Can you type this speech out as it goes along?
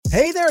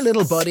Hey there,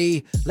 little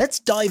buddy. Let's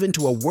dive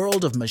into a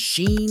world of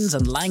machines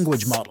and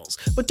language models.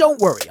 But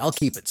don't worry, I'll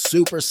keep it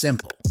super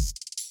simple.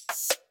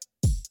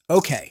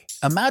 Okay,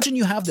 imagine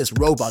you have this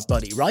robot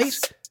buddy, right?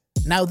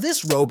 Now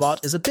this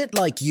robot is a bit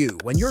like you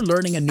when you're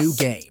learning a new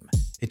game.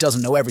 It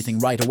doesn't know everything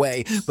right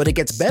away, but it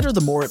gets better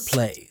the more it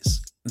plays.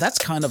 That's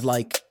kind of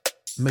like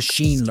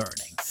machine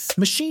learning.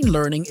 Machine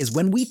learning is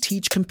when we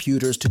teach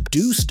computers to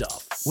do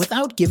stuff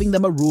without giving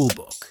them a rule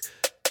book.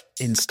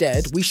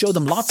 Instead, we show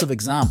them lots of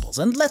examples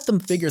and let them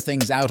figure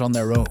things out on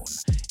their own.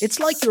 It's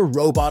like your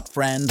robot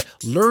friend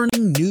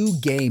learning new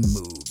game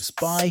moves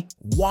by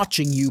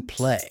watching you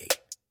play.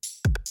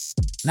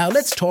 Now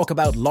let's talk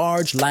about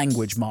large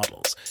language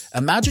models.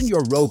 Imagine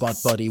your robot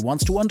buddy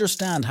wants to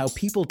understand how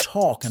people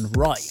talk and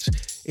write.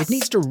 It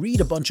needs to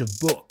read a bunch of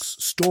books,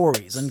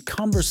 stories, and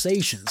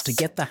conversations to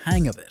get the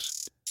hang of it.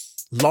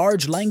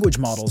 Large language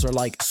models are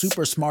like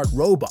super smart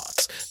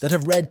robots that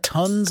have read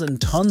tons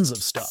and tons of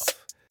stuff.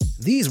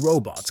 These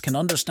robots can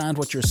understand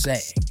what you're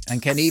saying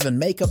and can even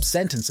make up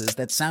sentences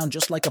that sound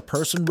just like a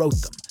person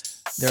wrote them.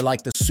 They're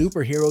like the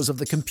superheroes of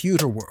the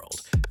computer world,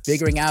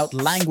 figuring out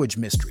language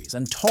mysteries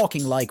and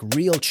talking like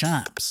real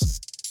champs.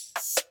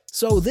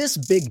 So this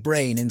big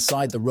brain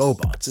inside the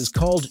robots is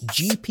called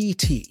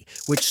GPT,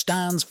 which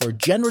stands for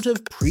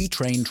Generative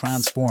Pre-trained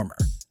Transformer.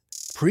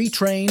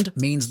 Pre-trained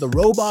means the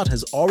robot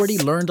has already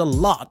learned a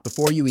lot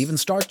before you even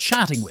start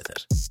chatting with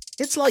it.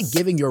 It's like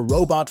giving your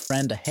robot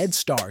friend a head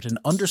start in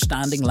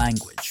understanding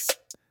language.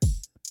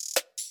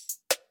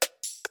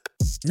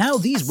 Now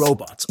these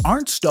robots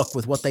aren't stuck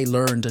with what they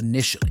learned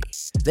initially.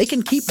 They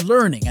can keep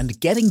learning and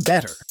getting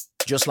better,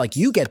 just like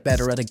you get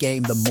better at a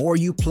game the more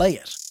you play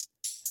it.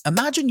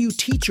 Imagine you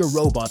teach your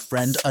robot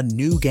friend a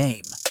new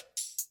game.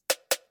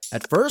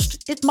 At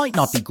first, it might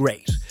not be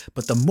great,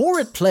 but the more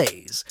it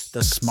plays,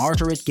 the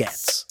smarter it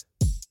gets.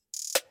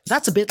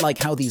 That's a bit like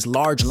how these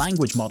large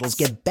language models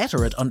get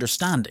better at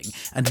understanding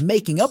and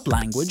making up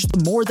language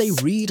the more they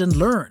read and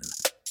learn.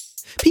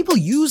 People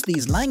use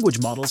these language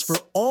models for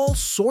all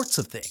sorts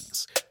of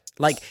things,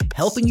 like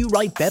helping you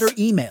write better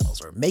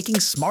emails or making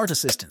smart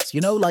assistants,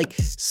 like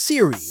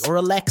Siri or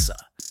Alexa.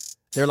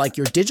 They're like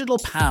your digital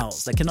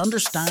pals that can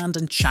understand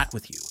and chat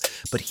with you.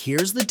 But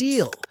here's the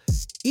deal.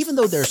 Even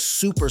though they're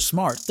super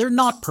smart, they're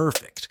not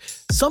perfect.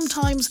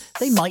 Sometimes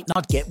they might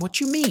not get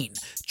what you mean,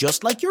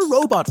 just like your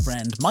robot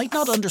friend might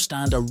not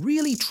understand a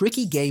really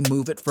tricky game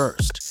move at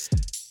first.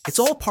 It's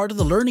all part of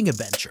the learning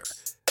adventure.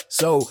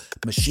 So,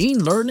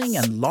 machine learning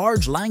and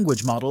large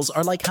language models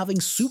are like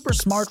having super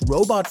smart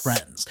robot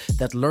friends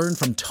that learn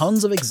from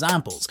tons of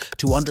examples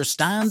to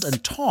understand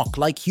and talk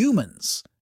like humans.